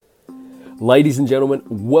Ladies and gentlemen,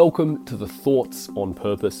 welcome to the Thoughts on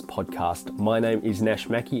Purpose podcast. My name is Nash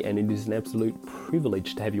Mackey, and it is an absolute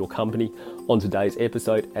privilege to have your company on today's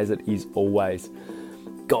episode, as it is always.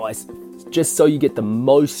 Guys, just so you get the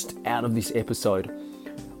most out of this episode,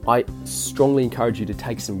 I strongly encourage you to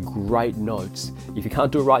take some great notes. If you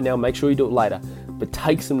can't do it right now, make sure you do it later, but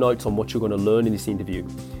take some notes on what you're going to learn in this interview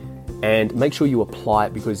and make sure you apply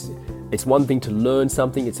it, because it's one thing to learn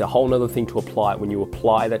something, it's a whole other thing to apply it. When you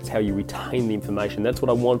apply, that's how you retain the information. That's what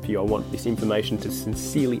I want for you. I want this information to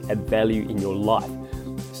sincerely add value in your life.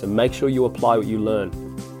 So make sure you apply what you learn.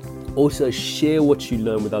 Also, share what you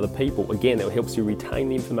learn with other people. Again, that helps you retain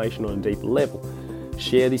the information on a deeper level.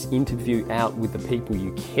 Share this interview out with the people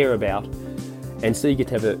you care about, and so you get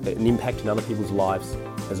to have an impact in other people's lives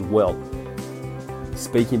as well.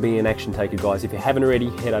 Speaking of being an action taker, guys, if you haven't already,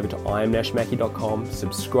 head over to imnashmackey.com,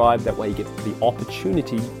 subscribe. That way you get the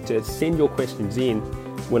opportunity to send your questions in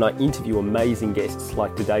when I interview amazing guests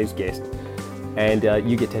like today's guest, and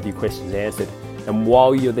you get to have your questions answered. And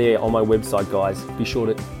while you're there on my website, guys, be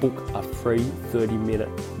sure to book a free 30-minute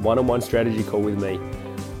one-on-one strategy call with me,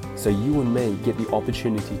 so you and me get the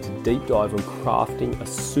opportunity to deep dive on crafting a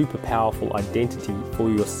super powerful identity for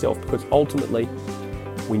yourself, because ultimately,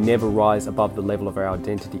 we never rise above the level of our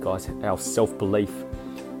identity, guys, our self-belief,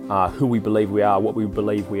 who we believe we are, what we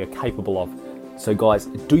believe we are capable of. So guys,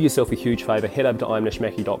 do yourself a huge favor, head over to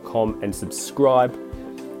imnashmackey.com and subscribe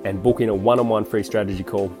and book in a one-on-one free strategy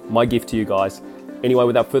call. My gift to you guys. Anyway,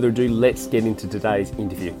 without further ado, let's get into today's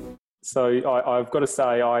interview. So I've got to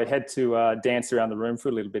say, I had to dance around the room for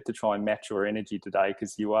a little bit to try and match your energy today,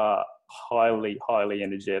 because you are highly, highly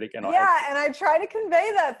energetic. And I try to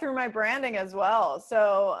convey that through my branding as well.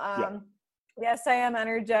 So yes, I am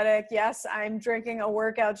energetic. Yes, I'm drinking a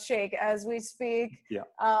workout shake as we speak. Yeah.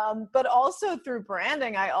 But also through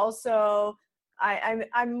branding,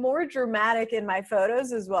 I'm more dramatic in my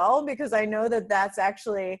photos as well, because I know that that's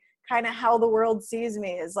actually kind of how the world sees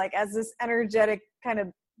me, is like as this energetic kind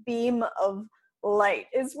of beam of light,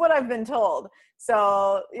 is what I've been told.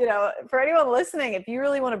 So, for anyone listening, if you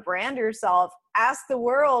really want to brand yourself, ask the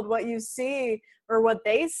world what you see or what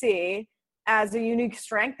they see as a unique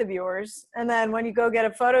strength of yours. And then when you go get a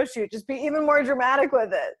photo shoot, just be even more dramatic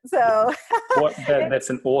with it. So that's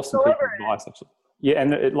an awesome piece of advice, actually. Yeah.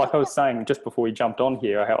 And like I was saying just before we jumped on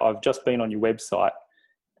here, I've just been on your website,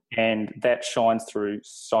 and that shines through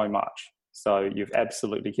so much. So you've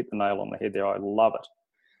absolutely hit the nail on the head there. I love it.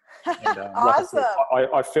 And, awesome.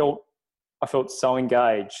 I felt so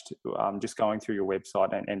engaged just going through your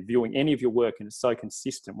website and viewing any of your work, and it's so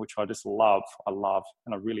consistent, which I just love. I love,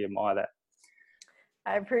 and I really admire that.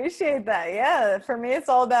 I appreciate that. Yeah, for me, it's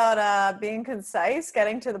all about being concise,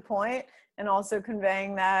 getting to the point, and also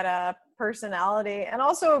conveying that personality and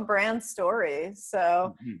also a brand story.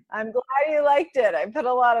 So I'm glad you liked it. I put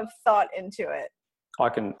a lot of thought into it. I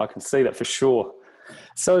can see that for sure.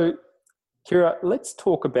 So, Keara, let's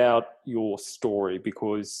talk about your story,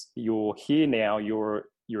 because you're here now. You're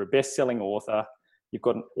a best-selling author. You've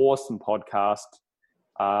got an awesome podcast,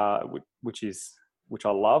 which I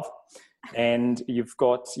love, and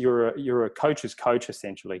you're a coach's coach,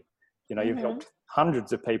 essentially. You've helped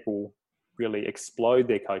hundreds of people really explode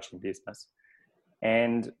their coaching business,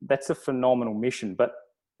 and that's a phenomenal mission. But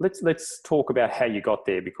let's talk about how you got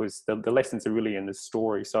there, because the lessons are really in the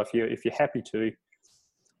story. So if you're happy to,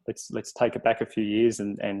 let's take it back a few years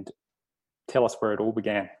and tell us where it all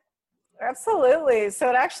began. Absolutely. So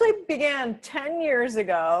it actually began 10 years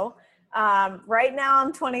ago. Right now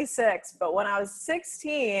I'm 26, but when I was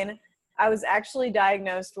 16, I was actually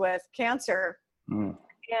diagnosed with cancer.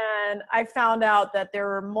 And I found out that there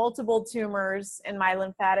were multiple tumors in my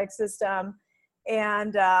lymphatic system.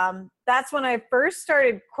 And that's when I first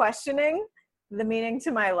started questioning the meaning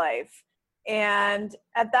to my life. And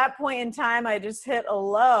at that point in time, I just hit a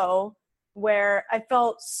low where I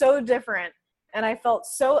felt so different and I felt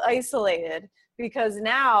so isolated, because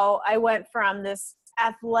now I went from this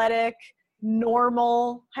athletic,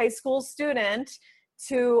 normal high school student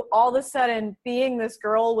to all of a sudden being this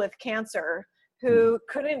girl with cancer who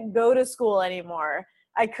couldn't go to school anymore.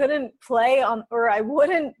 I couldn't play I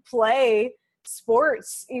wouldn't play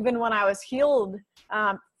sports even when I was healed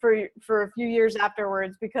for a few years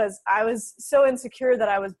afterwards, because I was so insecure that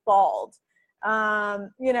I was bald.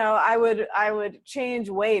 I would change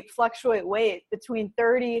weight, fluctuate weight between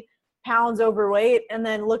 30 pounds overweight and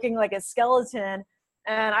then looking like a skeleton.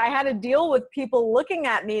 And I had to deal with people looking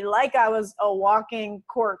at me like I was a walking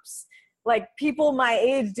corpse. Like, people my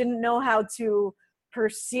age didn't know how to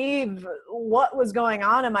perceive what was going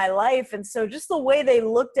on in my life. And so just the way they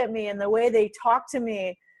looked at me and the way they talked to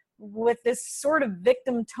me with this sort of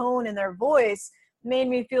victim tone in their voice made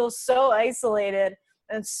me feel so isolated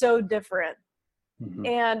and so different. Mm-hmm.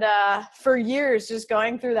 And for years, just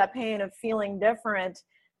going through that pain of feeling different,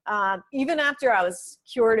 even after I was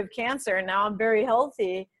cured of cancer, and now I'm very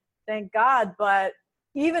healthy, thank God. But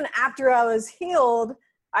even after I was healed,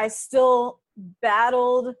 I still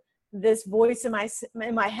battled this voice in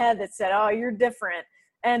my head that said, oh, you're different.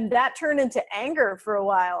 And that turned into anger for a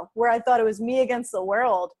while, where I thought it was me against the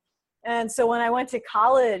world. And so when I went to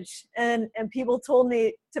college and people told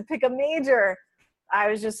me to pick a major, I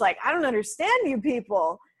was just like, I don't understand you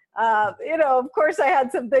people. Of course I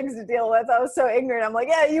had some things to deal with. I was so ignorant. I'm like,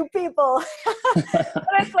 yeah, you people. But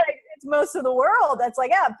it's like, it's most of the world. That's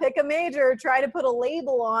like, yeah, pick a major, try to put a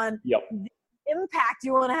label on Yep. the impact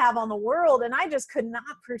you want to have on the world. And I just could not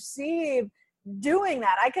perceive doing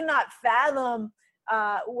that. I could not fathom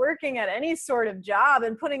working at any sort of job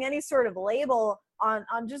and putting any sort of label on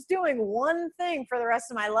just doing one thing for the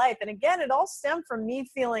rest of my life. And again, it all stemmed from me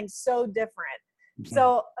feeling so different. Mm-hmm.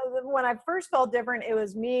 So when I first felt different, it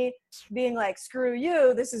was me being like, screw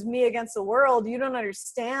you, this is me against the world. You don't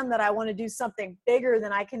understand that I want to do something bigger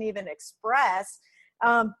than I can even express.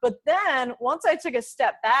 But then once I took a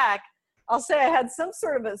step back, I'll say I had some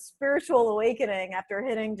sort of a spiritual awakening after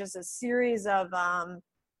hitting just a series of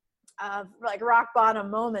like rock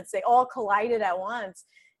bottom moments. They all collided at once.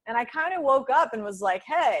 And I kind of woke up and was like,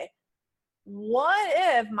 hey, what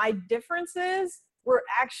if my differences were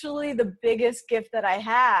actually the biggest gift that I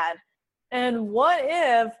had? And what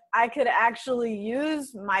if I could actually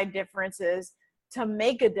use my differences to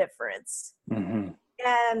make a difference? Mm-hmm.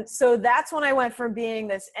 And so that's when I went from being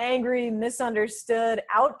this angry, misunderstood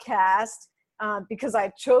outcast, because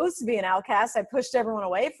I chose to be an outcast. I pushed everyone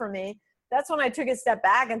away from me. That's when I took a step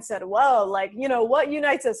back and said, whoa, like, what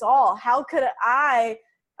unites us all? How could I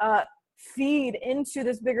feed into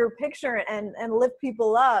this bigger picture and lift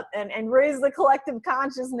people up and raise the collective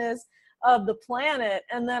consciousness of the planet?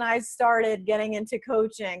 And then I started getting into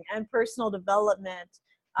coaching and personal development.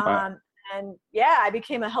 Wow. And yeah, I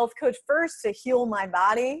became a health coach first to heal my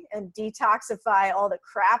body and detoxify all the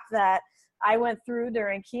crap that I went through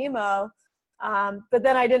during chemo. But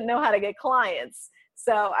then I didn't know how to get clients.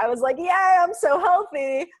 So I was like, yeah, I'm so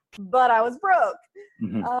healthy, but I was broke.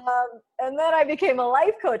 Mm-hmm. And then I became a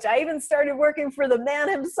life coach. I even started working for the man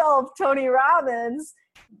himself, Tony Robbins,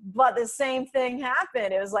 but the same thing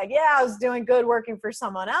happened. It was like, yeah, I was doing good working for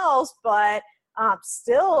someone else, but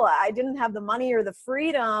still I didn't have the money or the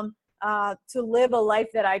freedom to live a life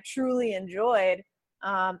that I truly enjoyed.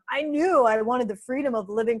 I knew I wanted the freedom of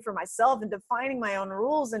living for myself and defining my own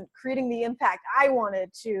rules and creating the impact I wanted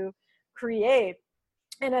to create.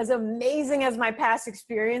 And as amazing as my past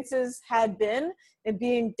experiences had been in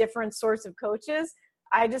being different sorts of coaches,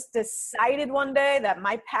 I just decided one day that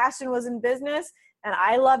my passion was in business, and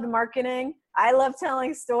I loved marketing. I love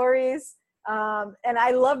telling stories. And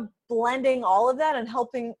I love blending all of that and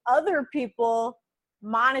helping other people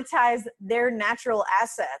monetize their natural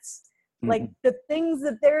assets, like the things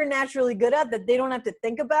that they're naturally good at that they don't have to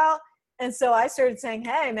think about. And so I started saying,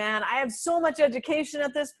 hey man, I have so much education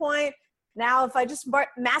at this point. Now, if I just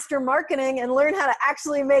master marketing and learn how to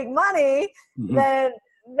actually make money, then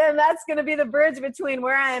that's going to be the bridge between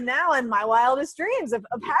where I am now and my wildest dreams of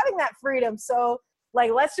having that freedom. So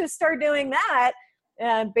like, let's just start doing that.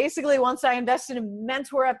 And basically once I invested in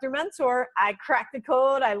mentor after mentor, I cracked the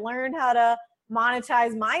code. I learned how to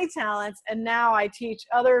monetize my talents. And now I teach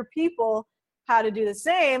other people how to do the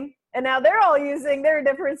same. And now they're all using their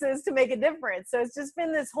differences to make a difference. So it's just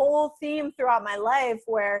been this whole theme throughout my life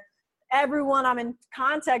where everyone I'm in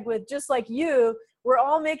contact with, just like you, we're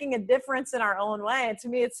all making a difference in our own way. And to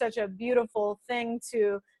me, it's such a beautiful thing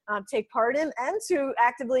to take part in and to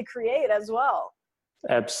actively create as well.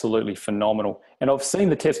 Absolutely phenomenal. And I've seen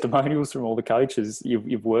the testimonials from all the coaches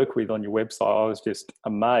you've worked with on your website. I was just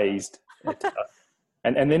amazed.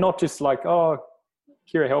 And they're not just like, oh,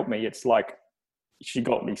 Keara, help me. It's like, she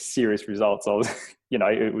got me serious results. I was,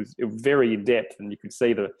 it was very in depth, and you could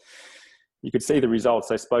see the results.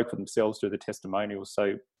 They spoke for themselves through the testimonials.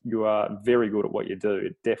 So you are very good at what you do.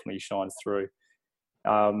 It definitely shines through.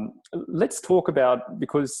 Let's talk about,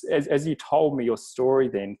 because as you told me your story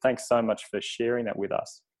then, thanks so much for sharing that with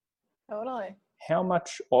us. Totally. How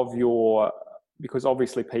much of because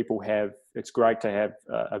obviously it's great to have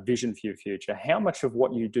a vision for your future. How much of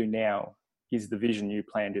what you do now is the vision you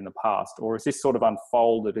planned in the past, or is this sort of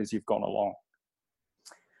unfolded as you've gone along?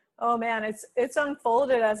 Oh man, it's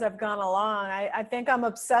unfolded as I've gone along. I think I'm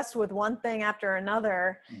obsessed with one thing after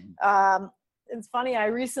another. It's funny, I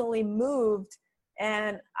recently moved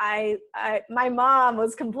And my mom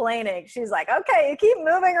was complaining. She's like, okay, you keep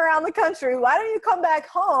moving around the country. Why don't you come back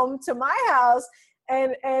home to my house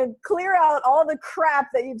and clear out all the crap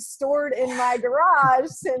that you've stored in my garage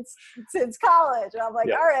since college? And I'm like,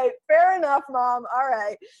 all right, fair enough, Mom. All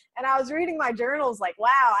right. And I was reading my journals like,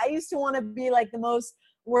 wow, I used to want to be like the most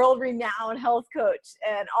world-renowned health coach.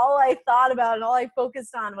 And all I thought about and all I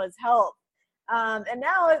focused on was health. And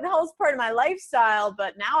now health's part of my lifestyle,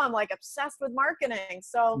 but now I'm like obsessed with marketing.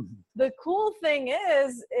 So the cool thing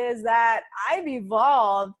is that I've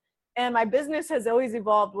evolved and my business has always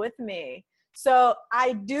evolved with me. So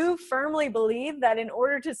I do firmly believe that in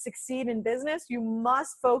order to succeed in business, you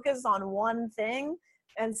must focus on one thing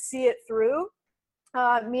and see it through.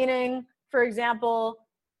 Meaning, for example,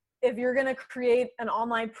 if you're going to create an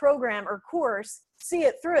online program or course, see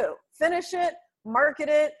it through, finish it, market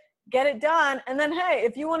it, get it done. And then, hey,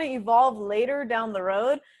 if you want to evolve later down the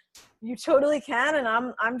road, you totally can. And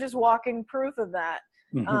I'm just walking proof of that.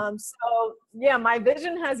 So yeah, my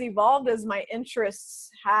vision has evolved as my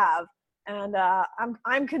interests have. And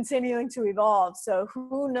I'm continuing to evolve. So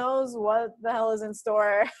who knows what the hell is in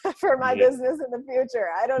store for my business in the future?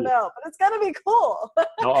 I don't know, but it's going to be cool.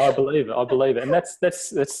 No, I believe it. I believe it. And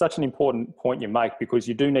that's such an important point you make, because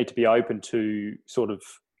you do need to be open to sort of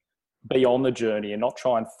be on the journey and not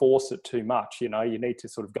try and force it too much. You know, you need to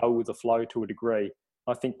sort of go with the flow to a degree.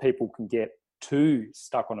 I think people can get too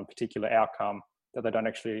stuck on a particular outcome that they don't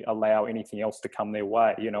actually allow anything else to come their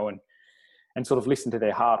way, you know, and sort of listen to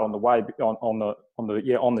their heart on the way,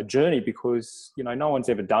 on the journey, because, you know, no one's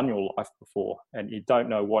ever done your life before and you don't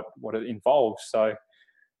know what it involves. So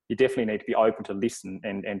you definitely need to be open to listen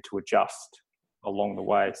and to adjust along the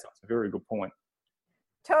way. So it's a very good point.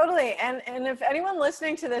 Totally. And if anyone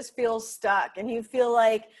listening to this feels stuck and you feel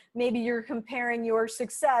like maybe you're comparing your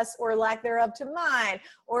success or lack thereof to mine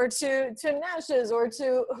or to Nash's or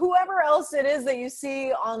to whoever else it is that you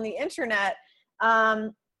see on the internet,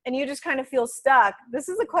 and you just kind of feel stuck, this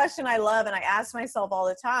is a question I love and I ask myself all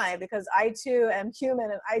the time, because I too am human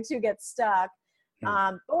and I too get stuck.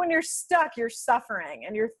 But when you're stuck, you're suffering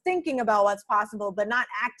and you're thinking about what's possible, but not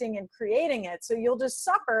acting and creating it. So you'll just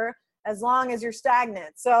suffer as long as you're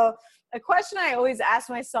stagnant. So a question I always ask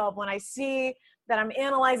myself when I see that I'm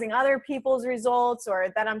analyzing other people's results or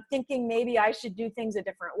that I'm thinking maybe I should do things a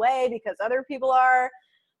different way because other people are,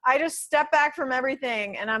 I just step back from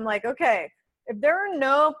everything and I'm like, okay, if there are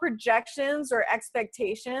no projections or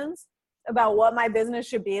expectations about what my business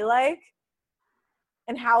should be like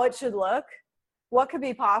and how it should look, what could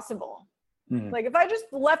be possible? Like if I just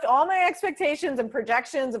left all my expectations and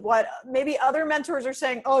projections of what maybe other mentors are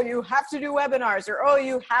saying, oh, you have to do webinars, or, oh,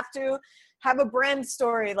 you have to have a brand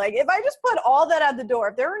story. Like if I just put all that at the door,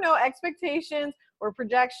 if there were no expectations or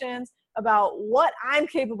projections about what I'm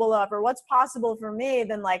capable of or what's possible for me,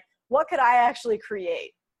 then like, what could I actually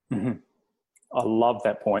create? I love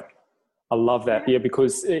that point. I love that. Yeah,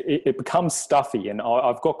 because it becomes stuffy, and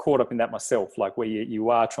I've got caught up in that myself, like where you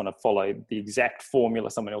are trying to follow the exact formula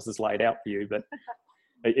someone else has laid out for you, but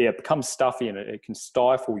it becomes stuffy and it can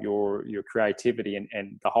stifle your creativity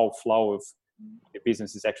and the whole flow of what your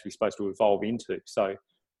business is actually supposed to evolve into. So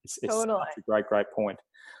it's Totally. such a great point.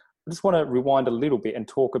 I just want to rewind a little bit and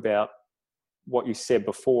talk about what you said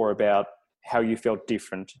before about how you felt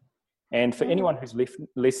different. And for anyone who's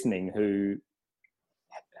listening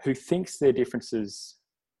who thinks their differences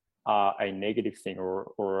are a negative thing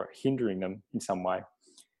or hindering them in some way,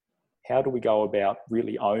 how do we go about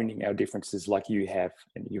really owning our differences like you have?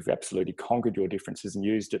 And you've absolutely conquered your differences and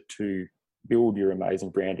used it to build your amazing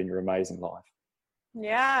brand and your amazing life.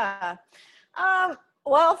 Yeah.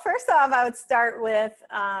 Well, first off, I would start with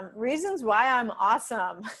reasons why I'm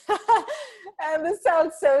awesome. And this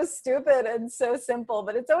sounds so stupid and so simple,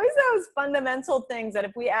 but it's always those fundamental things that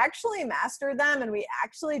if we actually mastered them and we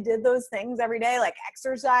actually did those things every day, like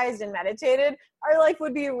exercised and meditated, our life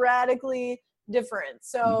would be radically different.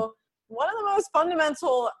 So one of the most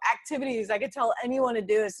fundamental activities I could tell anyone to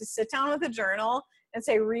do is to sit down with a journal and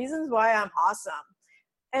say reasons why I'm awesome.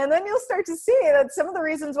 And then you'll start to see that some of the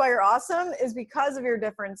reasons why you're awesome is because of your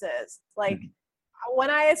differences. Like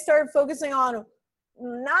when I started focusing on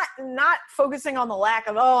not focusing on the lack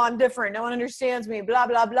of, oh, I'm different, no one understands me, blah,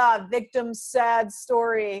 blah, blah, victim, sad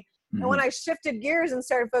story. And when I shifted gears and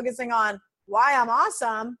started focusing on why I'm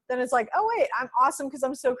awesome, then it's like, oh, wait, I'm awesome because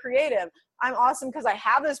I'm so creative. I'm awesome because I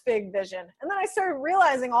have this big vision. And then I started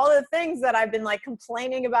realizing all the things that I've been like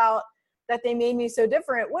complaining about that they made me so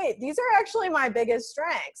different. Wait, these are actually my biggest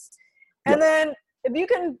strengths. And then if you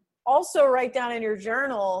can also write down in your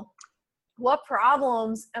journal, what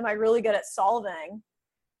problems am I really good at solving?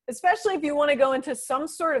 especially if you want to go into some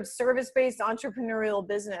sort of service-based entrepreneurial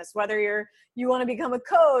business, whether you want to become a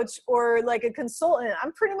coach or like a consultant.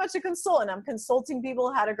 I'm pretty much a consultant. I'm consulting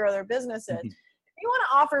people how to grow their businesses. Mm-hmm. If you want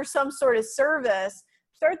to offer some sort of service,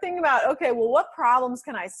 start thinking about, okay, well, what problems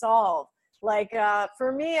can I solve? Like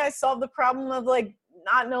for me, I solve the problem of like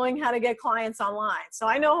not knowing how to get clients online. So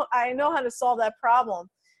I know how to solve that problem.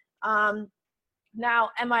 Now,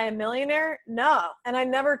 am I a millionaire? No. And I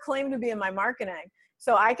never claimed to be in my marketing.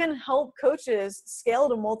 So I can help coaches scale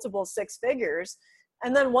to multiple six figures.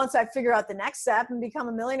 And then once I figure out the next step and become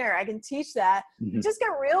a millionaire, I can teach that. Mm-hmm. Just get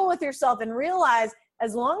real with yourself and realize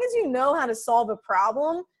as long as you know how to solve a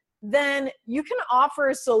problem, then you can offer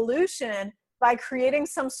a solution by creating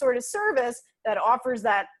some sort of service that offers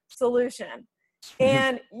that solution. Mm-hmm.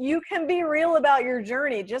 And you can be real about your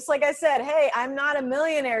journey. Just like I said, hey, I'm not a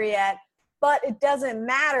millionaire yet, but it doesn't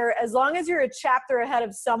matter as long as you're a chapter ahead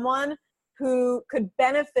of someone who could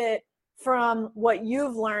benefit from what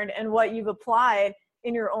you've learned and what you've applied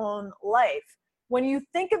in your own life. When you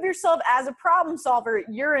think of yourself as a problem solver,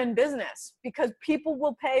 you're in business because people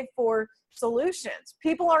will pay for solutions.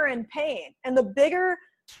 People are in pain. And the bigger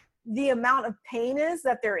the amount of pain is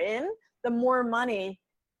that they're in, the more money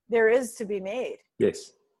there is to be made.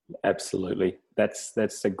 Yes, absolutely. That's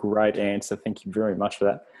a great answer. Thank you very much for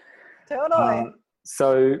that. Totally.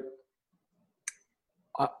 So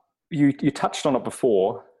you touched on it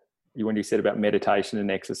before when you said about meditation and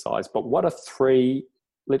exercise, but what are three,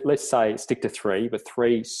 let's say stick to three, but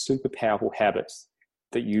three super powerful habits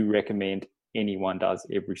that you recommend anyone does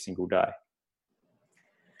every single day?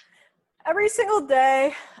 Every single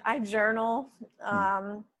day I journal.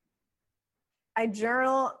 I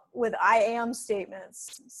journal with I am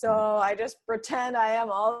statements. So I just pretend I am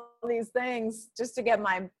all these things just to get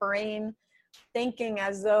my brain thinking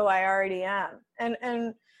as though I already am.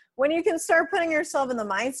 And when you can start putting yourself in the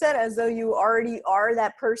mindset as though you already are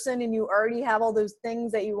that person and you already have all those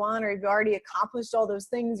things that you want, or you've already accomplished all those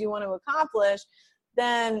things you want to accomplish,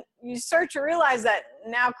 then you start to realize that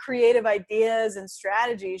now creative ideas and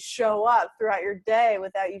strategies show up throughout your day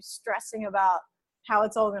without you stressing about how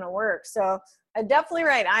it's all going to work. So I definitely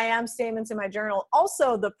write I am statements in my journal.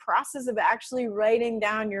 Also, the process of actually writing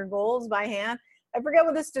down your goals by hand. I forget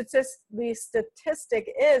what the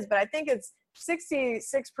statistic is, but I think it's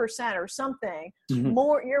 66% or something. Mm-hmm.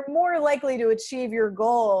 You're more likely to achieve your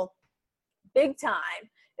goal big time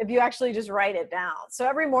if you actually just write it down. So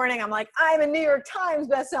every morning I'm like, I'm a New York Times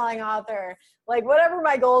bestselling author. Like whatever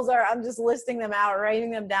my goals are, I'm just listing them out,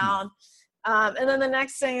 writing them down. And then the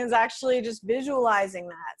next thing is actually just visualizing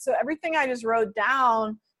that. So everything I just wrote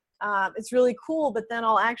down, it's really cool, but then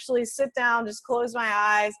I'll actually sit down, just close my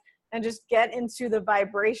eyes and just get into the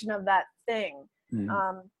vibration of that thing.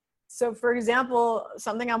 Mm-hmm. So for example,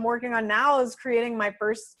 something I'm working on now is creating my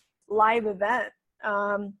first live event.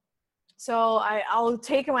 So I'll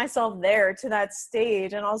take myself there to that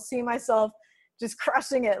stage and I'll see myself just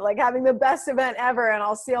crushing it, like having the best event ever. And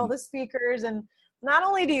I'll see all the speakers, and not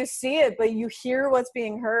only do you see it, but you hear what's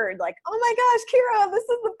being heard. Like, oh my gosh, Keara, this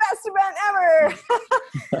is the best event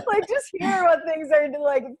ever. Like just hear what things are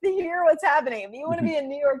like, hear what's happening. If you want to be a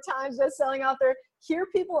New York Times bestselling author, hear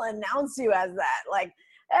people announce you as that. Like,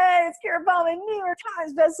 hey, it's Keara Palmay, New York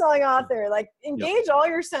Times bestselling author. Like engage all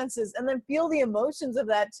your senses and then feel the emotions of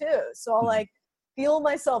that too. So I'll like feel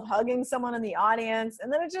myself hugging someone in the audience,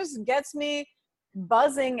 and then it just gets me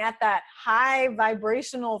buzzing at that high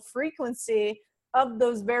vibrational frequency of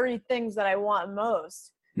those very things that I want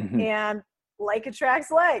most. Mm-hmm. And like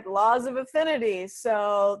attracts like, laws of affinity.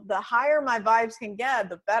 So the higher my vibes can get,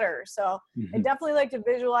 the better. So I definitely like to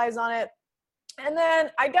visualize on it. And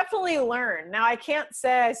then I definitely learn. Now I can't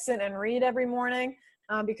say I sit and read every morning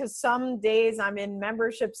because some days I'm in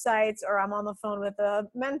membership sites, or I'm on the phone with a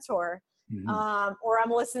mentor, or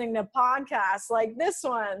I'm listening to podcasts like this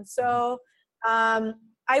one. So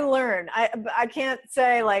I learn. I can't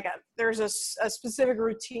say like there's a specific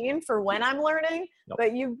routine for when I'm learning,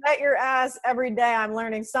 but you bet your ass every day I'm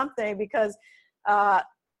learning something, because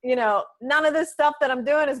none of this stuff that I'm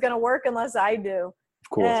doing is going to work unless I do.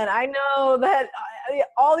 And I know that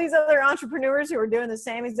all these other entrepreneurs who are doing the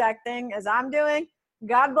same exact thing as I'm doing,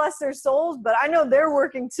 God bless their souls, but I know they're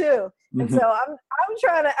working too. And so I'm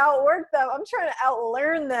trying to outwork them. I'm trying to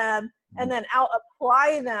outlearn them and then out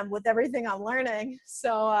apply them with everything I'm learning.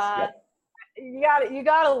 So you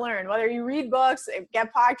gotta learn, whether you read books,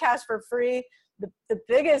 get podcasts for free. The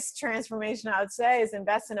biggest transformation I would say is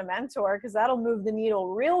invest in a mentor, because that'll move the needle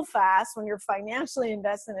real fast when you're financially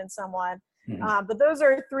invested in someone. But those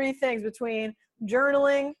are three things between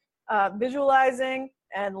journaling, visualizing,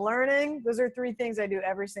 and learning. Those are three things I do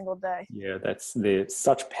every single day. Yeah, they're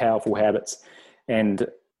such powerful habits. And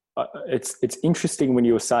it's interesting when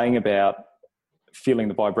you were saying about feeling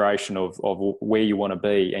the vibration of where you want to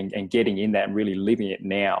be and getting in that and really living it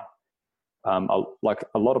now. Like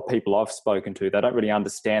a lot of people I've spoken to, they don't really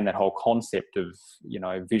understand that whole concept of,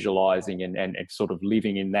 visualizing and sort of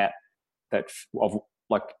living in that of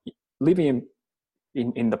like living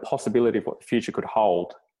in the possibility of what the future could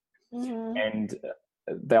hold. Mm-hmm. And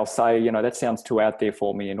they'll say, that sounds too out there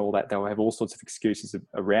for me and all that. They'll have all sorts of excuses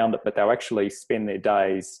around it, but they'll actually spend their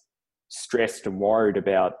days stressed and worried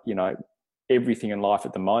about, everything in life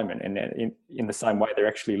at the moment. And in the same way, they're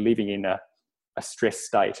actually living in a stressed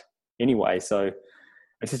state anyway. So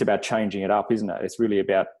it's just about changing it up, isn't it? It's really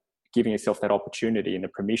about giving yourself that opportunity and the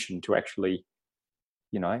permission to actually,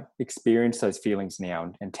 experience those feelings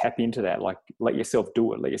now and tap into that. Like, let yourself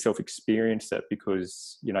do it, let yourself experience it,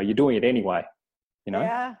 because, you're doing it anyway,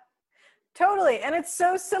 Yeah, totally. And it's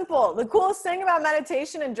so simple. The coolest thing about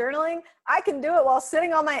meditation and journaling, I can do it while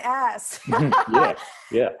sitting on my ass.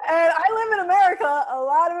 Yeah. And I live in America. A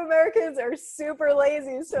lot of Americans are super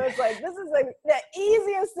lazy. So it's like, this is like the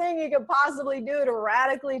easiest thing you could possibly do to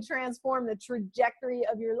radically transform the trajectory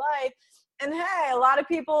of your life. And hey, a lot of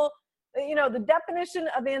people, the definition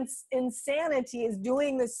of insanity is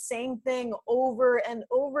doing the same thing over and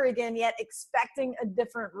over again, yet expecting a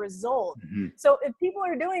different result. Mm-hmm. So if people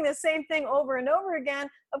are doing the same thing over and over again,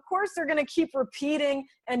 of course, they're going to keep repeating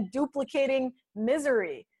and duplicating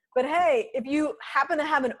misery. But hey, if you happen to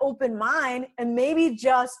have an open mind and maybe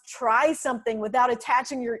just try something without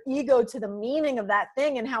attaching your ego to the meaning of that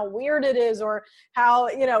thing and how weird it is, or how,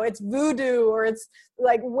 it's voodoo, or it's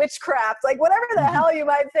like witchcraft, like whatever the hell you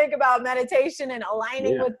might think about meditation and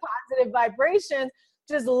aligning with positive vibrations,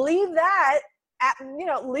 just leave that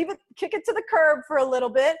leave it, kick it to the curb for a little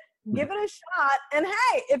bit, give it a shot. And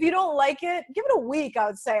hey, if you don't like it, give it a week, I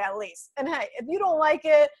would say, at least. And hey, if you don't like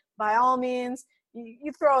it, by all means,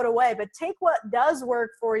 you throw it away, but take what does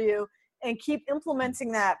work for you and keep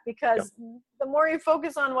implementing that, because the more you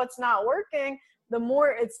focus on what's not working, the more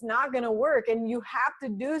it's not going to work. And you have to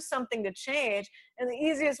do something to change. And the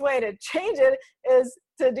easiest way to change it is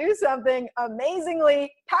to do something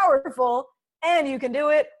amazingly powerful. And you can do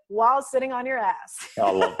it while sitting on your ass.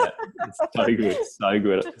 I love that. It's so good. So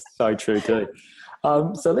good. It's so true too.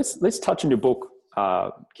 So let's touch on your book,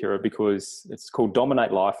 Keara, because it's called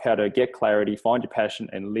Dominate Life: How to Get Clarity, Find Your Passion,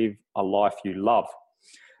 and Live a Life You Love.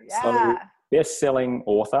 Yeah. So, best-selling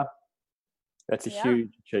author. That's a huge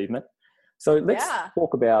achievement. So let's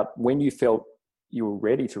talk about when you felt you were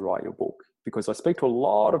ready to write your book, because I speak to a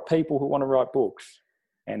lot of people who want to write books,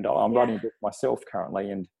 and I'm writing a book myself currently.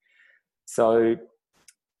 And so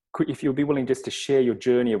if you'll be willing just to share your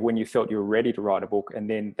journey of when you felt you were ready to write a book, and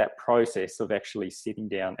then that process of actually sitting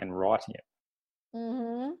down and writing it.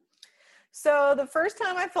 Mm-hmm. So the first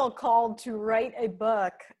time I felt called to write a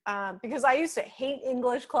book, because I used to hate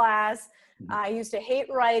English class. I used to hate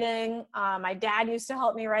writing. My dad used to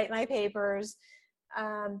help me write my papers.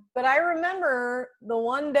 But I remember the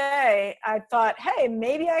one day I thought, hey,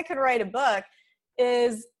 maybe I could write a book.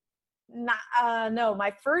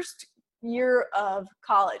 My first year of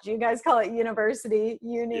college. You guys call it university,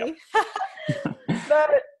 uni. Yep.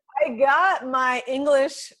 But I got my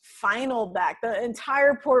English final back, the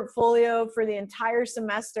entire portfolio for the entire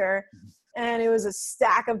semester. And it was a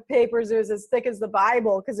stack of papers. It was as thick as the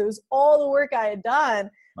Bible, because it was all the work I had done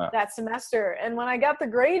that semester. And when I got the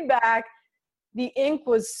grade back, the ink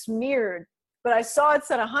was smeared, but I saw it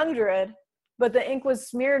said 100, but the ink was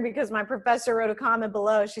smeared because my professor wrote a comment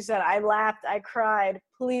below. She said, I laughed, I cried,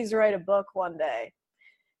 please write a book one day.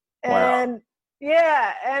 And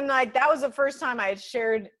and like, that was the first time I had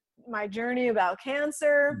shared my journey about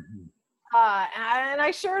cancer. And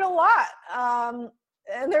I shared a lot.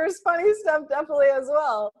 And there's funny stuff definitely as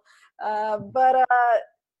well.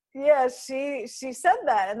 She said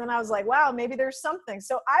that. And then I was like, wow, maybe there's something.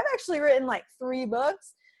 So I've actually written like 3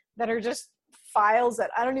 books that are just files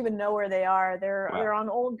that I don't even know where they are. They're on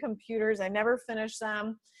old computers. I never finished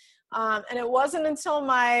them. And it wasn't until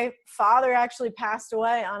my father actually passed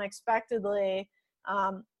away unexpectedly,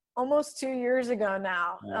 almost 2 years ago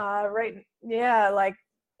now.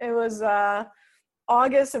 It was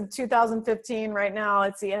August of 2015. Right now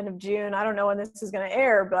it's the end of June. I don't know when this is going to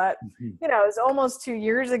air, but it was almost 2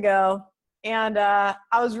 years ago. And I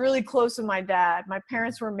was really close with my dad. My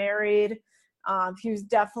parents were married. He was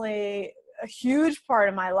definitely a huge part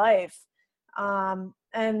of my life.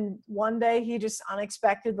 And one day he just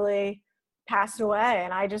unexpectedly passed away,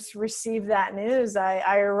 and I just received that news.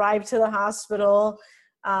 I arrived to the hospital,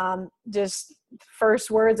 just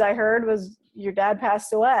first words I heard was, your dad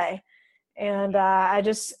passed away. And I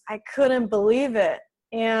couldn't believe it.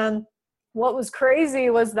 And what was crazy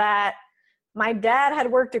was that my dad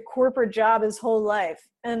had worked a corporate job his whole life.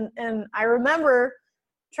 And I remember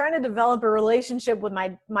trying to develop a relationship with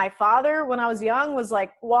my father when I was young was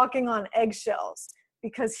like walking on eggshells,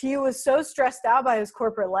 because he was so stressed out by his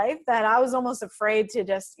corporate life that I was almost afraid to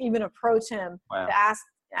just even approach him. Wow. To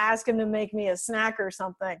ask him to make me a snack or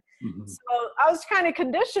something. Mm-hmm. So I was kind of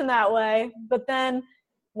conditioned that way. But then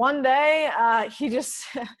one day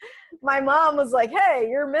my mom was like, hey,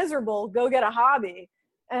 you're miserable, go get a hobby.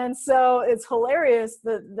 And so it's hilarious.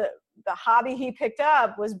 The hobby he picked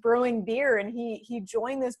up was brewing beer, and he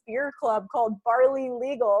joined this beer club called Barley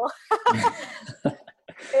Legal.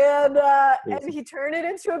 And he turned it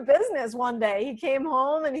into a business one day. He came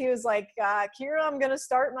home and he was like, Keara, I'm going to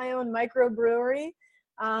start my own microbrewery.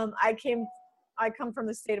 I come from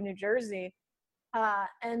the state of New Jersey.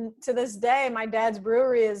 And to this day, my dad's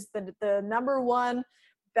brewery is the number one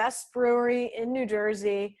best brewery in New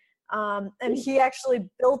Jersey. And he actually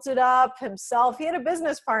built it up himself. He had a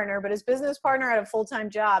business partner, but his business partner had a full-time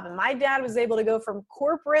job. And my dad was able to go from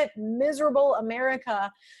corporate, miserable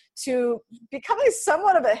America to becoming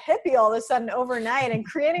somewhat of a hippie all of a sudden overnight, and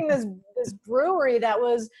creating this brewery that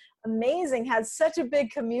was amazing, had such a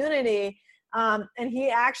big community. And he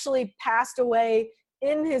actually passed away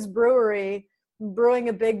in his brewery, brewing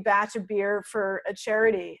a big batch of beer for a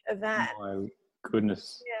charity event. Oh, my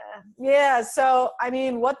goodness. Yeah. So, I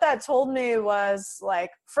mean, what that told me was,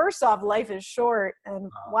 like, first off, life is short,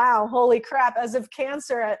 and wow, holy crap, as if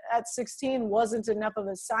cancer at 16 wasn't enough of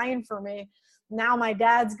a sign for me. Now my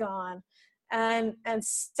dad's gone. And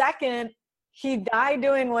second, he died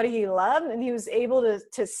doing what he loved, and he was able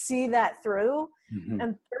to see that through. Mm-hmm.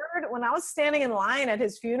 And third, when I was standing in line at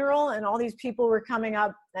his funeral and all these people were coming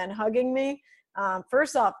up and hugging me,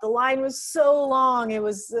 first off, the line was so long. It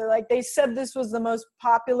was like they said this was the most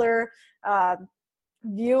popular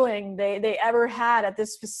viewing they ever had at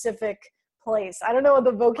this specific place. I don't know what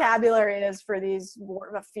the vocabulary is for these,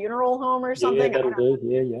 a funeral home or something. Yeah, that'll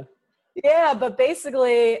do. Yeah, but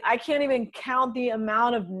basically, I can't even count the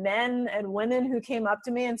amount of men and women who came up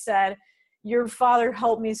to me and said, your father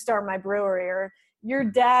helped me start my brewery, or your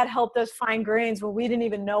dad helped us find grains when we didn't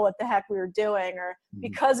even know what the heck we were doing, or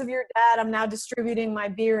because of your dad, I'm now distributing my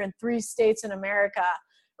beer in 3 states in America,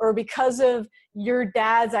 or because of your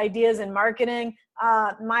dad's ideas in marketing,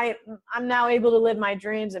 I'm now able to live my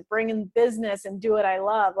dreams and bring in business and do what I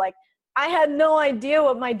love. Like, I had no idea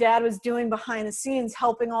what my dad was doing behind the scenes,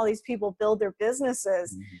 helping all these people build their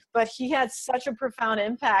businesses, but he had such a profound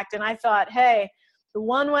impact. And I thought, hey, the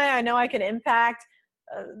one way I know I can impact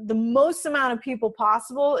the most amount of people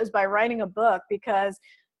possible is by writing a book, because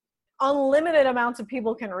unlimited amounts of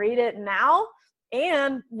people can read it now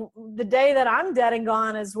and the day that I'm dead and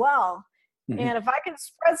gone as well. Mm-hmm. And if I can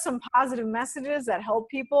spread some positive messages that help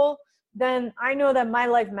people, then I know that my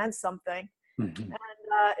life meant something. Mm-hmm. And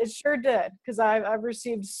it sure did, because I've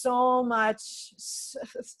received so much.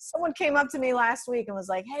 Someone came up to me last week and was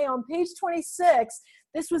like, hey, on page 26,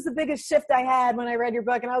 this was the biggest shift I had when I read your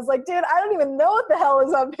book. And I was like, dude, I don't even know what the hell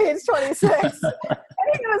is on page 26. I think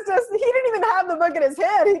it was just, he didn't even have the book in his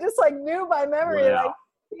head. He just like knew by memory. Wow. Like,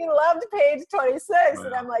 he loved page 26. Wow.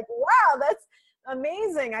 And I'm like, wow, that's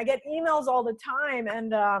amazing. I get emails all the time,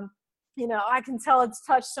 and I can tell it's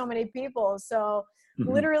touched so many people. So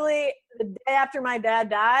literally the day after my dad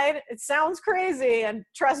died, it sounds crazy, and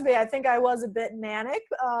trust me, I think I was a bit manic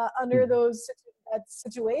under that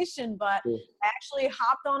situation, but I actually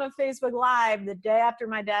hopped on a Facebook Live the day after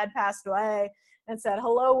my dad passed away and said,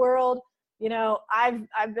 hello world,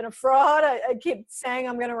 I've been a fraud. I keep saying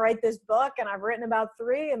I'm going to write this book, and I've written about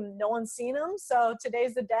 3 and no one's seen them. So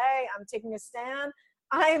today's the day. I'm taking a stand.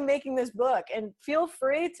 I am making this book, and feel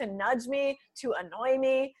free to nudge me, to annoy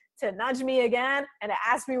me, to nudge me again, and to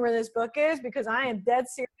ask me where this book is, because I am dead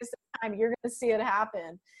serious this time. You're going to see it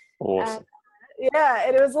happen. Awesome.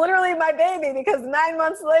 And it was literally my baby, because 9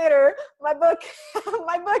 months later, my book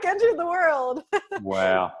entered the world.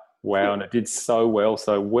 Wow. And it did so well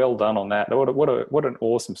done on that. What an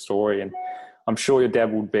awesome story. And I'm sure your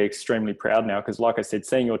dad would be extremely proud now, because like I said,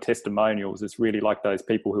 seeing your testimonials is really like those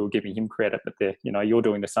people who are giving him credit, but you're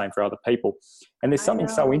doing the same for other people. And there's something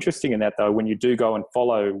so interesting in that, though, when you do go and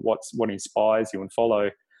follow what inspires you and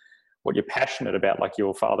follow what you're passionate about, like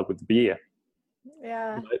your father with beer.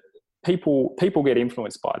 Yeah. People get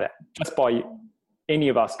influenced by that. Just by any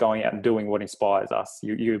of us going out and doing what inspires us,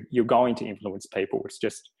 you're going to influence people. It's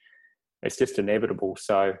just inevitable.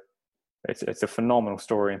 So it's a phenomenal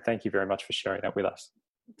story, and thank you very much for sharing that with us.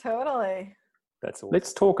 Totally. That's all.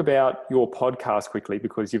 Let's talk about your podcast quickly,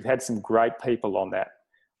 because you've had some great people on that.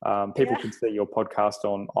 People can see your podcast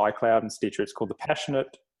on iCloud and Stitcher. It's called the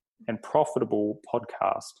Passionate and Profitable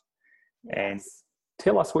Podcast. Yes. And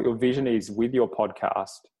tell us what your vision is with your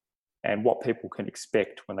podcast and what people can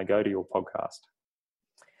expect when they go to your podcast.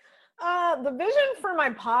 The vision for my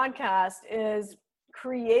podcast is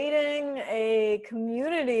creating a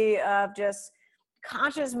community of just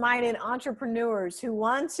conscious-minded entrepreneurs who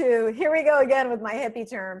want to, here we go again with my hippie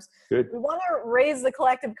terms. Good. We want to raise the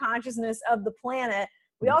collective consciousness of the planet.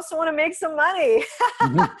 We also want to make some money.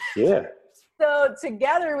 Yeah. So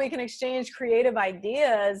together we can exchange creative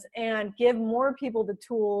ideas and give more people the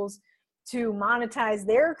tools to monetize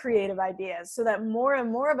their creative ideas, so that more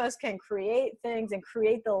and more of us can create things and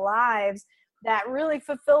create the lives that really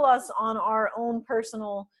fulfill us on our own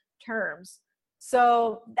personal terms.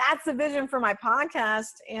 So that's the vision for my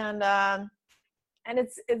podcast. And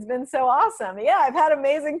it's been so awesome. Yeah, I've had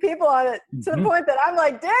amazing people on it to the point that I'm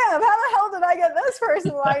like, damn, how the hell did I get this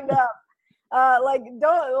person lined up?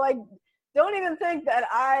 Don't even think that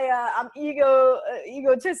I'm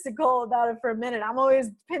egotistical about it for a minute. I'm always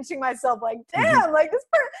pinching myself like, damn, like this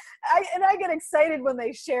person. And I get excited when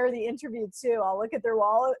they share the interview too. I'll look at their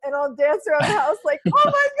wallet and I'll dance around the house like, oh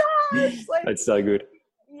my gosh. Like, that's so good.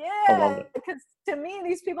 Yeah, because to me,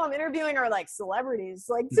 these people I'm interviewing are like celebrities,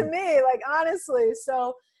 like to me, like honestly.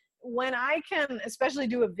 So when I can especially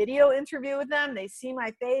do a video interview with them, they see my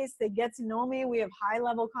face, they get to know me, we have high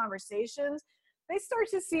level conversations, they start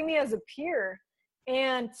to see me as a peer.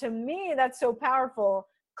 And to me, that's so powerful.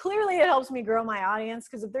 Clearly it helps me grow my audience,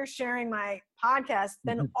 because if they're sharing my podcast,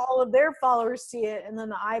 then all of their followers see it, and then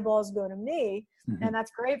the eyeballs go to me, and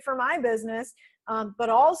that's great for my business. But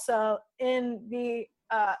also in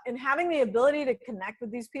having the ability to connect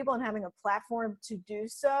with these people and having a platform to do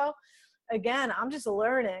so, again, I'm just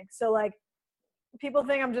learning. So like, people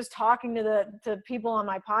think I'm just talking to people on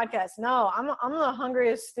my podcast. No, I'm the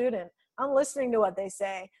hungriest student. I'm listening to what they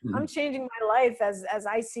say. I'm changing my life as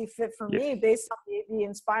I see fit for me, based on the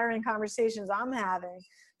inspiring conversations I'm having.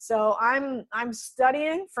 So I'm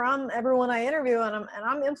studying from everyone I interview, and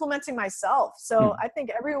I'm implementing myself. So I think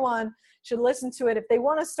everyone should listen to it. If they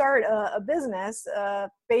want to start a business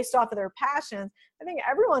based off of their passion, I think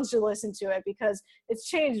everyone should listen to it, because it's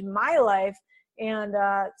changed my life. And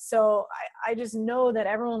so I just know that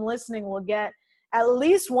everyone listening will get at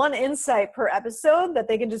least one insight per episode that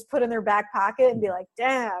they can just put in their back pocket and be like,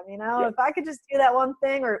 damn, if I could just do that one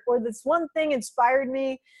thing, or this one thing inspired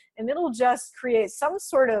me, and it'll just create some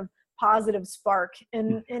sort of positive spark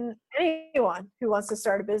in anyone who wants to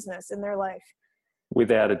start a business in their life.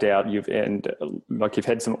 Without a doubt, you've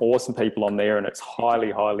had some awesome people on there, and it's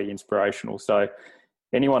highly, highly inspirational. So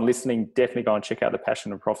anyone listening, definitely go and check out the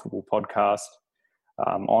Passion and Profitable podcast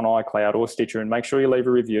on iCloud or Stitcher, and make sure you leave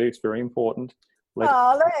a review. It's very important.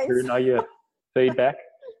 Thanks. Know your feedback.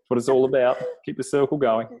 That's what it's all about. Keep the circle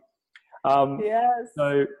going. Yes.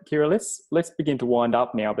 So, Keara, let's begin to wind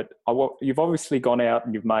up now. But you've obviously gone out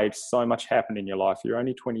and you've made so much happen in your life. You're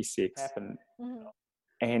only 26,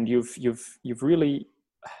 and you've really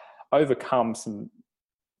overcome some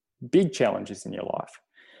big challenges in your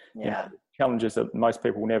life. Challenges that most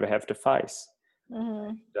people will never have to face.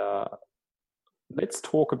 Let's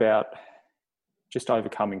talk about just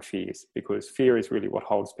overcoming fears, because fear is really what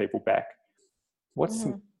holds people back. What's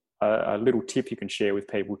a little tip you can share with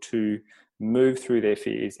people to move through their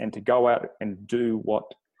fears and to go out and do what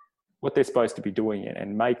they're supposed to be doing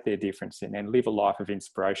and make their difference and live a life of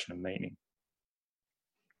inspiration and meaning?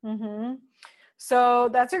 So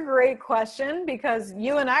that's a great question, because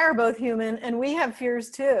you and I are both human and we have fears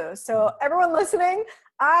too. So everyone listening,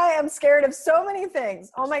 I am scared of so many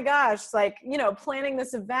things. Oh my gosh, like, planning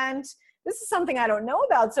this event, this is something I don't know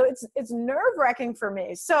about. So it's nerve-wracking for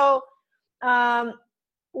me. So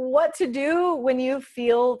what to do when you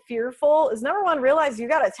feel fearful is, number one, realize you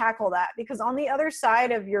got to tackle that, because on the other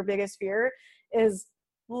side of your biggest fear is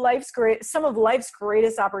some of life's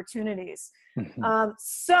greatest opportunities.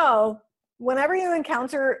 So whenever you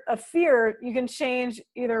encounter a fear, you can change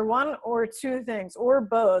either one or two things, or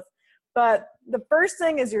both. But the first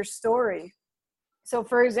thing is your story. So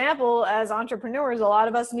for example, as entrepreneurs, a lot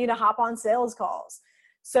of us need to hop on sales calls.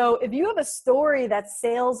 So if you have a story that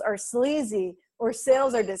sales are sleazy or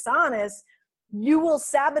sales are dishonest, you will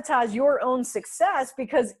sabotage your own success,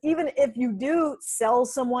 because even if you do sell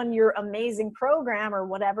someone your amazing program or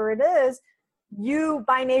whatever it is, you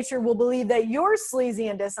by nature will believe that you're sleazy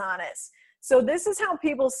and dishonest. So this is how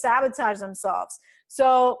people sabotage themselves.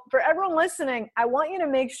 So for everyone listening, I want you to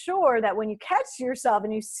make sure that when you catch yourself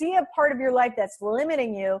and you see a part of your life that's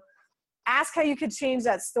limiting you, ask how you could change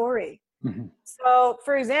that story. Mhm. So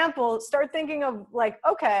for example, start thinking of like,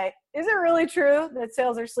 okay, is it really true that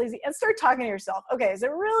sales are sleazy? And start talking to yourself. Okay, is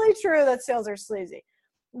it really true that sales are sleazy?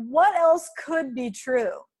 What else could be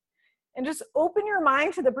true? And just open your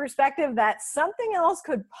mind to the perspective that something else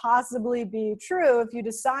could possibly be true if you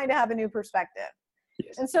decide to have a new perspective.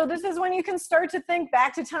 Yes. And so this is when you can start to think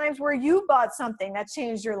back to times where you bought something that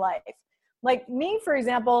changed your life. Like me, for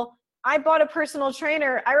example, I bought a personal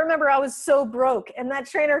trainer. I remember I was so broke, and that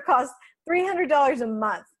trainer cost $300 a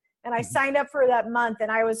month. And I signed up for that month,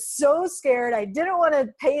 and I was so scared. I didn't want to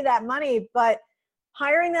pay that money, but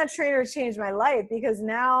hiring that trainer changed my life, because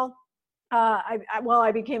now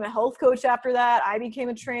I became a health coach after that. I became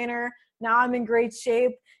a trainer. Now I'm in great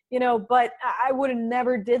shape, but I would have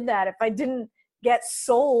never did that if I didn't get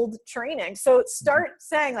sold training. So start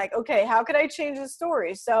saying like, okay, how could I change the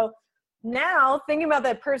story? So now thinking about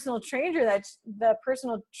that personal trainer that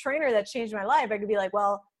changed my life, I could be like,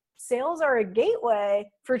 well, sales are a gateway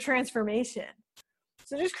for transformation.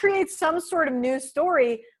 So just create some sort of new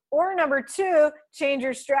story. Or number two, change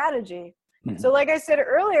your strategy. So like I said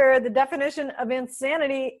earlier, the definition of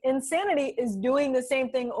insanity is doing the same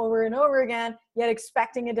thing over and over again, yet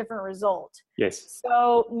expecting a different result. Yes.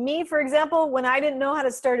 So me, for example, when I didn't know how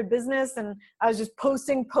to start a business and I was just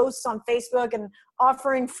posting posts on Facebook and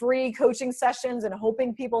offering free coaching sessions and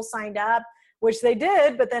hoping people signed up, which they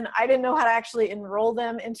did, but then I didn't know how to actually enroll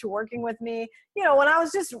them into working with me. When I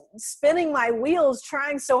was just spinning my wheels,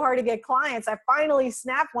 trying so hard to get clients, I finally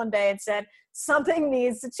snapped one day and said, something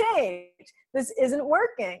needs to change. This isn't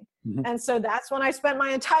working. And so that's when I spent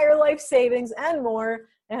my entire life savings and more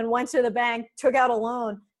and went to the bank, took out a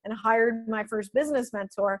loan, and hired my first business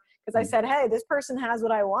mentor, because I said, hey, this person has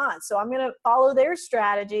what I want. So I'm going to follow their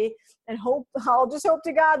strategy and I'll just hope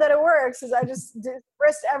to God that it works, as I just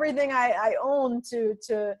risked everything I own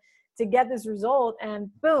to get this result, and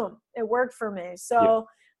boom, it worked for me. So,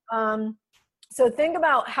 so think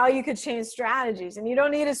about how you could change strategies, and you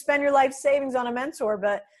don't need to spend your life savings on a mentor,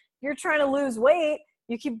 but you're trying to lose weight.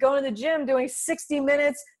 You keep going to the gym, doing 60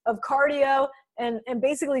 minutes of cardio and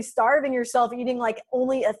basically starving yourself, eating like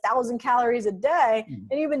only 1,000 calories a day.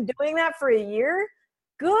 And you've been doing that for a year.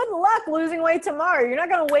 Good luck losing weight tomorrow. You're not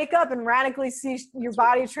going to wake up and radically see your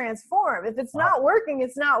body transform. If it's not working,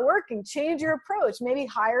 it's not working. Change your approach. Maybe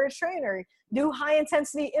hire a trainer, do high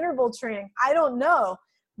intensity interval training. I don't know,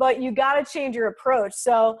 but you got to change your approach.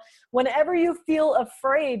 So whenever you feel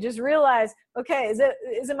afraid, just realize, okay, is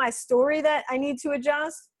it my story that I need to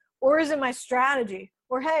adjust, or is it my strategy?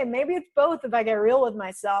 Or hey, maybe it's both if I get real with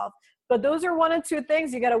myself. But those are one of two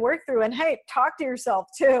things you got to work through. And hey, talk to yourself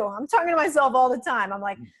too. I'm talking to myself all the time. I'm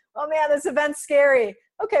like, oh man, this event's scary.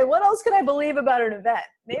 Okay, what else could I believe about an event?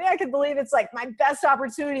 Maybe I could believe it's like my best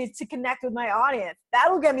opportunity to connect with my audience.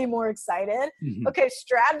 That'll get me more excited. Okay,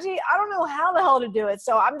 strategy, I don't know how the hell to do it.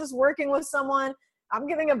 So I'm just working with someone. I'm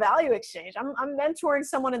giving a value exchange. I'm mentoring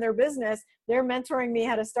someone in their business. They're mentoring me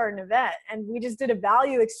how to start an event. And we just did a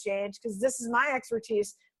value exchange because this is my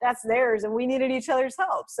expertise. That's theirs. And we needed each other's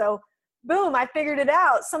help. So boom, I figured it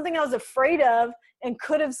out. Something I was afraid of and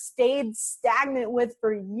could have stayed stagnant with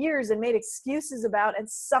for years and made excuses about and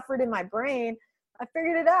suffered in my brain. I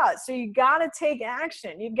figured it out. So you got to take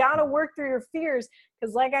action. You got to work through your fears,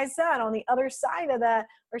 because like I said, on the other side of that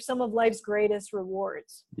are some of life's greatest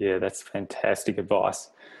rewards. Yeah, that's fantastic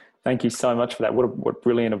advice. Thank you so much for that. What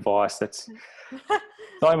brilliant advice. That's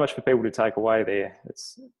so much for people to take away there.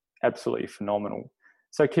 It's absolutely phenomenal.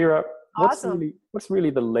 So Keara, Awesome. what's really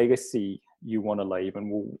the legacy you want to leave?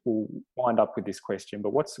 And we'll wind up with this question,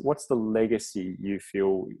 but what's the legacy you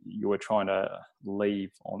feel you are trying to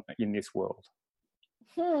leave in this world?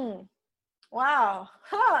 Wow.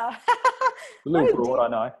 Huh. A little broad, I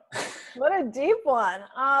know. What a deep one.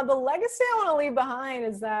 The legacy I want to leave behind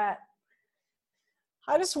is that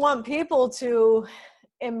I just want people to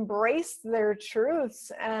embrace their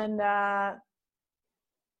truths and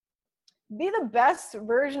be the best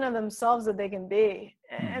version of themselves that they can be,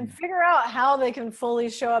 and figure out how they can fully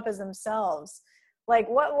show up as themselves. Like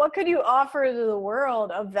what could you offer to the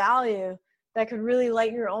world of value that could really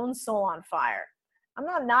light your own soul on fire? I'm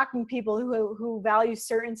not knocking people who value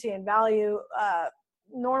certainty and value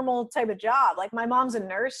normal type of job. Like my mom's a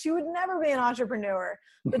nurse. She would never be an entrepreneur,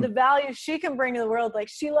 but the value she can bring to the world, like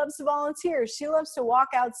she loves to volunteer. She loves to walk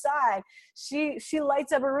outside. She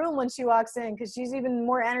lights up a room when she walks in because she's even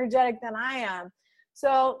more energetic than I am.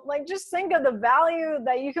 So like, just think of the value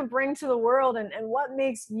that you can bring to the world and what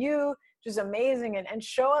makes you just amazing, and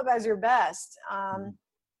show up as your best.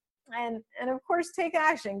 And of course, take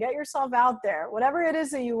action, get yourself out there, whatever it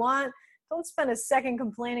is that you want. Don't spend a second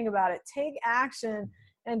complaining about it. Take action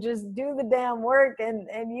and just do the damn work,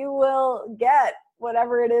 and you will get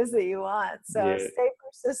whatever it is that you want. So stay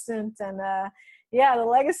persistent, and the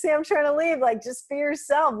legacy I'm trying to leave, like, just be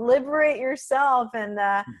yourself, liberate yourself, and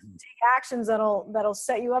take actions that'll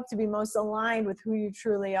set you up to be most aligned with who you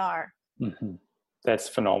truly are. Mm-hmm. That's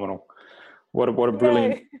phenomenal. What a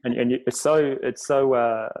brilliant, and it's so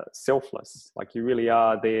selfless. Like, you really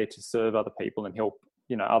are there to serve other people and help,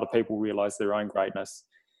 other people realize their own greatness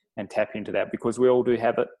and tap into that, because we all do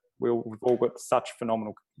have it. We've all got such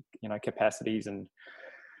phenomenal, capacities, and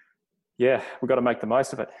we've got to make the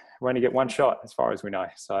most of it. We only get one shot, as far as we know.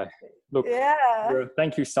 So, look,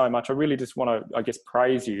 thank you so much. I really just want to,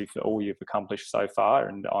 praise you for all you've accomplished so far,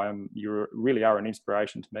 and you really are an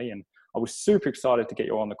inspiration to me. And I was super excited to get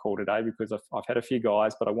you on the call today, because I've had a few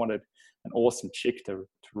guys, but I wanted an awesome chick to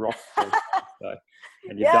rock. So,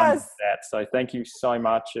 and you've done that. So thank you so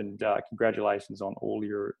much, and congratulations on all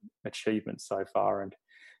your achievements so far. And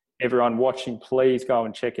everyone watching, please go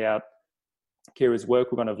and check out Keara's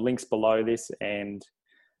work. We're going to have links below this, and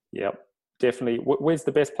definitely. Where's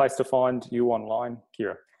the best place to find you online,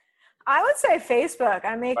 Keara? I would say Facebook.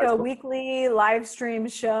 I make a weekly live stream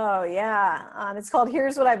show. It's called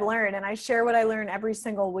Here's What I've Learned, and I share what I learn every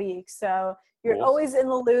single week. So you're always in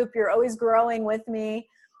the loop. You're always growing with me.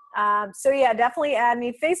 Definitely add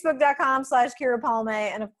me, facebook.com/Keara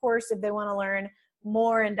Palmay. And of course, if they want to learn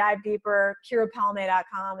more and dive deeper,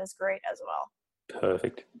 KearaPalmay.com is great as well.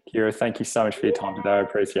 Perfect. Keara, thank you so much for your time today. I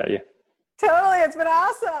appreciate you. Totally. It's been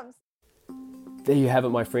awesome. There you have it,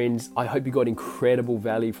 my friends. I hope you got incredible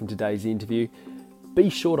value from today's interview. Be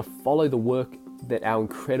sure to follow the work that our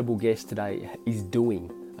incredible guest today is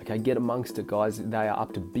doing. Okay, get amongst it, guys. They are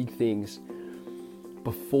up to big things.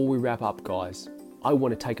 Before we wrap up, guys, I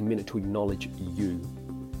want to take a minute to acknowledge you.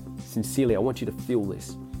 Sincerely, I want you to feel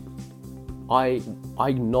this. I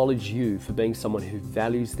acknowledge you for being someone who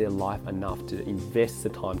values their life enough to invest the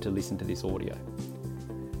time to listen to this audio.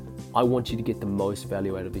 I want you to get the most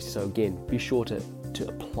value out of this. So again, be sure to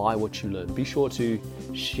apply what you learn. Be sure to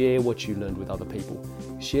share what you learned with other people.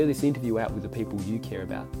 Share this interview out with the people you care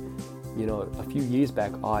about. A few years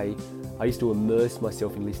back, I used to immerse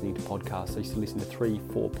myself in listening to podcasts. I used to listen to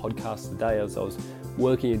 3-4 podcasts a day as I was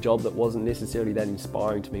working a job that wasn't necessarily that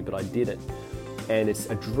inspiring to me, but I did it. And it's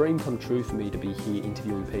a dream come true for me to be here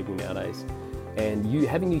interviewing people nowadays. And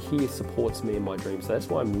having you here supports me in my dreams. So that's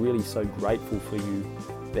why I'm really so grateful for you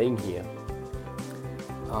being here.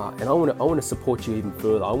 And I want to support you even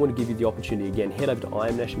further. I want to give you the opportunity again. Head over to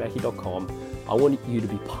iamnashmackie.com. I want you to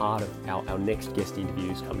be part of our next guest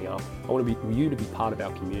interviews coming up. I want you to be part of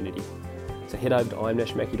our community. So head over to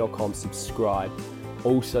iamnashmackie.com, subscribe.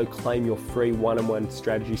 Also claim your free one-on-one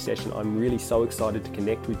strategy session. I'm really so excited to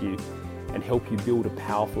connect with you and help you build a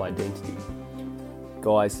powerful identity.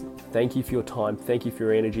 Guys, thank you for your time. Thank you for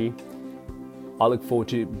your energy. I look forward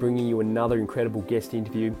to bringing you another incredible guest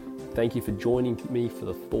interview. Thank you for joining me for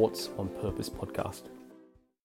the Thoughts on Purpose podcast.